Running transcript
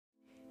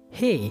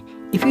Hey,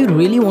 if you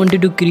really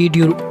wanted to create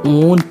your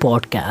own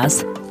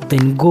podcast,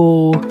 then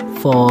go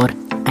for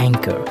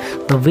Anchor.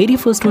 The very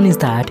first one is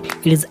that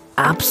it is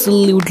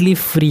absolutely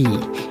free.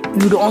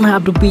 You don't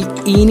have to pay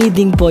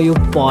anything for your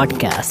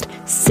podcast.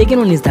 Second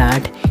one is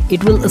that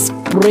it will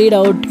spread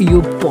out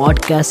your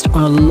podcast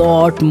on a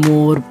lot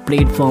more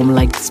platform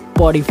like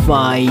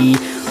Spotify,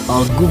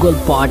 Google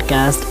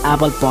Podcast,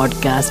 Apple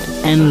Podcast,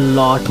 and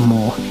lot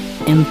more.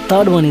 And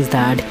third one is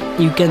that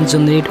you can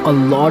generate a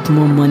lot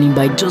more money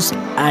by just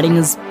adding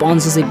a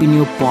sponsorship in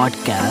your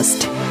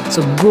podcast.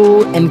 So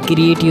go and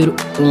create your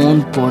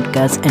own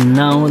podcast. And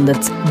now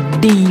let's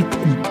deep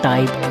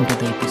dive into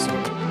the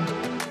episode.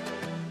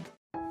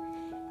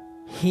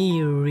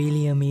 Hey,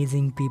 really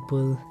amazing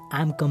people,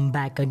 I'm come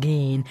back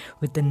again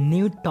with a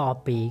new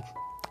topic.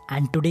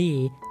 And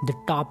today the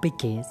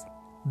topic is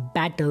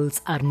battles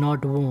are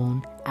not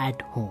won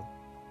at home.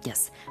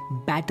 Yes,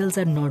 battles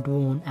are not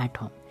won at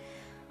home.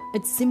 The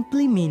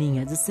simple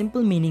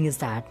meaning is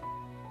that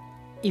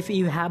if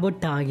you have a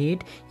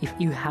target, if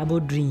you have a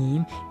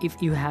dream, if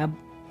you have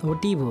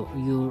whatever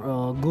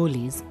your goal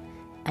is,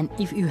 and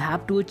if you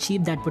have to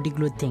achieve that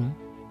particular thing,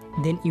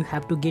 then you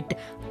have to get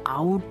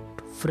out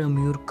from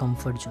your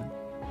comfort zone.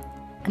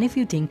 And if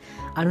you think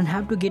I don't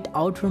have to get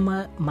out from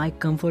my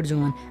comfort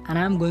zone and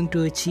I'm going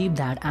to achieve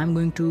that, I'm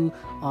going to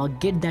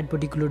get that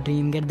particular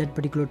dream, get that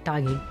particular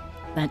target,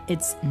 then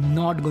it's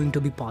not going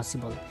to be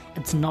possible.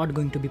 It's not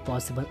going to be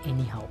possible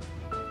anyhow.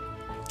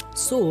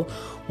 So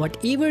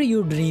whatever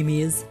your dream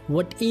is,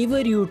 whatever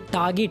your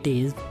target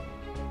is,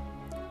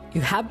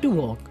 you have to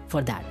work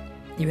for that.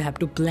 You have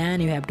to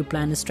plan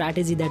a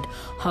strategy that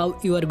how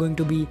you are going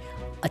to be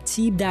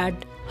achieve that,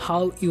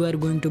 how you are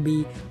going to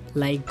be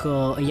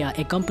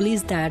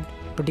accomplish that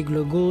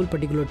particular goal,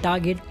 particular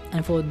target.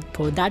 And for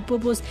that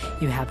purpose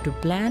you have to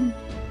plan,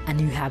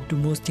 and you have to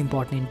most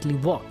importantly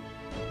work.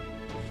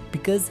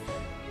 Because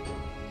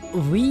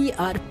we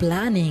are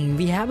planning,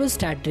 we have a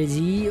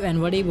strategy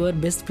and whatever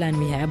best plan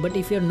we have, but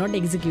if you're not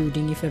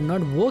executing, if you're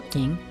not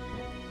working,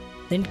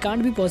 then it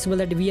can't be possible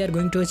that we are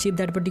going to achieve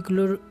that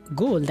particular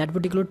goal, that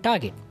particular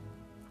target.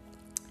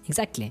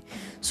 Exactly.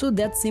 So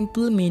that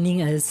simple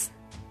meaning is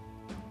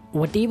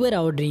whatever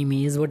our dream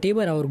is,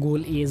 whatever our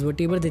goal is,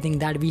 whatever the thing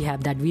that we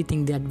have, that we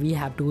think that we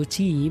have to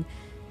achieve,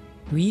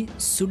 we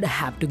should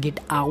have to get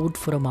out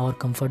from our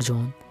comfort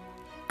zone.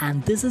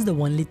 And this is the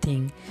only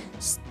thing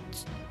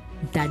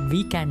that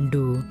we can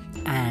do,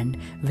 and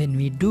when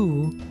we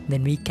do,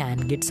 then we can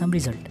get some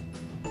result.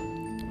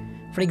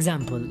 For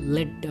example,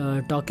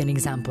 let's talk an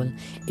example.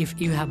 If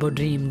you have a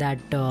dream that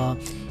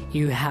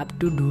you have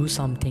to do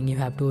something, you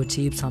have to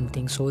achieve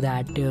something, so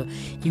that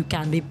you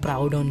can be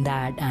proud on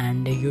that,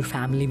 and your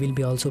family will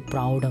be also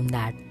proud on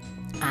that,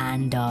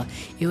 and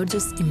you're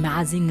just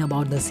imagining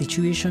about the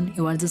situation,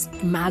 you are just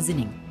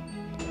imagining,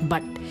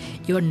 but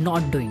you are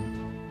not doing,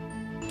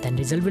 then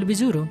result will be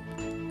zero.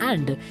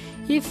 And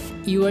if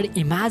you are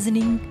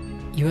imagining,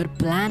 you are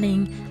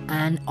planning,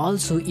 and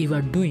also you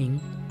are doing,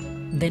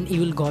 then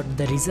you will got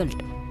the result.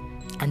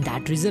 And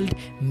that result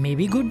may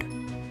be good,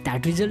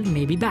 that result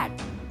may be bad.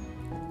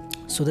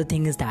 So the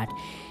thing is that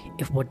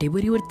if whatever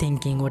you are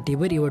thinking,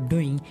 whatever you are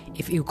doing,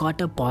 if you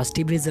got a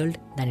positive result,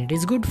 then it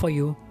is good for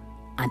you.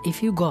 And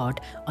if you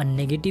got a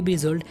negative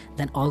result,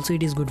 then also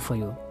it is good for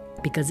you,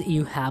 because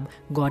you have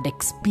got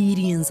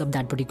experience of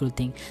that particular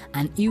thing,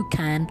 and you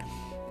can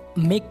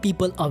make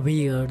people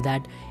aware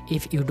that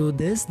if you do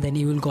this, then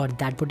you will got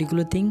that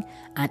particular thing,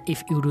 and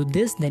if you do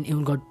this, then you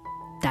will got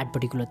that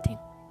particular thing.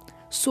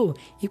 So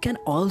you can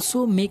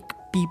also make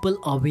people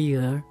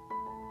aware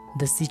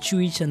the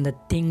situation, the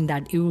thing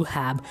that you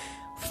have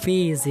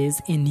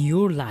phases in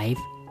your life,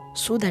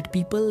 so that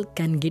people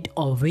can get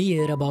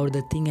aware about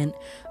the thing and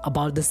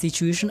about the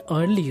situation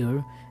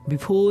earlier,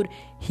 before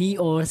he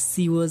or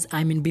she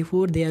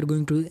before they are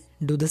going to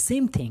do the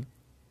same thing.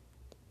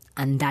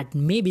 And that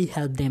maybe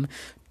help them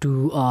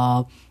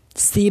to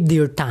save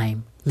their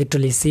time,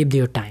 literally save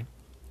their time.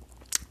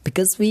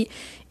 Because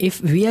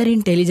if we are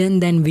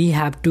intelligent, then we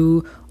have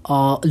to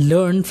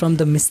learn from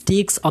the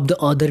mistakes of the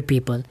other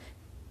people,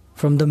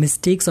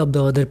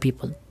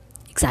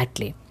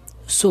 Exactly.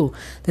 So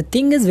the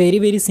thing is very,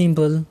 very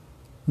simple,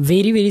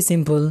 very, very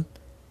simple.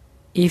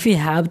 If you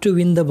have to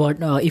win the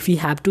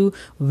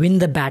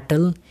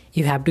battle,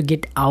 you have to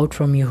get out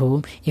from your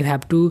home, you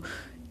have to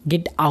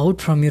get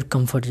out from your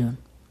comfort zone.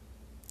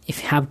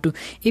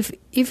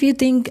 If you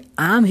think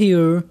I'm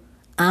here,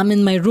 I'm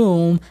in my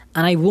room,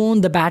 and I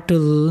won the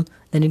battle,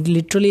 then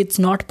it's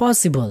not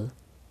possible.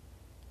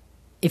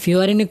 If you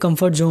are in a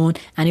comfort zone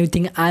and you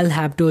think I'll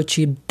have to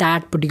achieve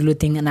that particular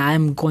thing, and I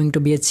am going to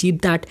be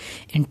achieve that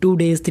in 2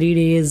 days, 3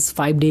 days,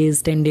 5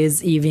 days, 10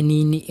 days, even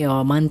in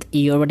a month,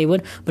 year, whatever,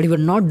 but you are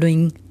not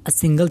doing a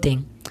single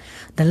thing,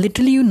 then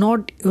literally you're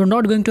not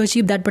going to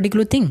achieve that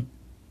particular thing.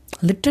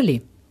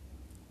 Literally.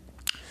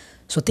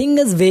 So thing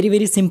is very,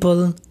 very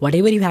simple.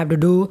 Whatever you have to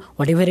do,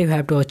 whatever you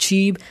have to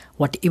achieve,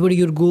 whatever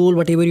your goal,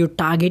 whatever your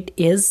target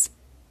is,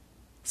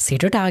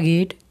 set a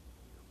target,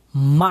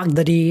 mark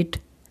the date,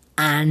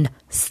 and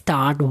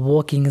start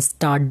working,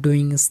 start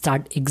doing,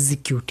 start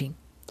executing.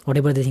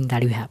 whatever the thing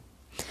that you have.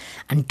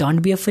 And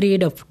don't be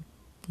afraid of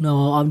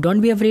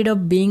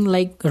being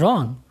like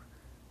wrong.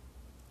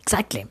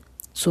 Exactly.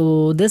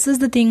 So this is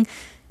the thing.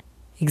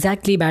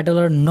 Exactly, battle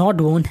or not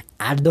won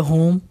at the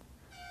home.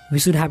 We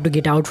should have to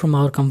get out from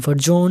our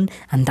comfort zone,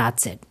 and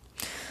that's it.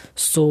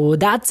 So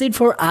that's it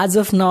for as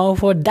of now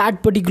for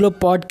that particular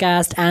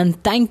podcast,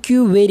 and thank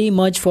you very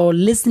much for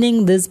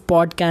listening this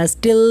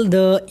podcast till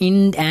the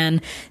end,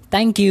 and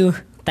thank you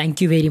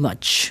very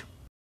much.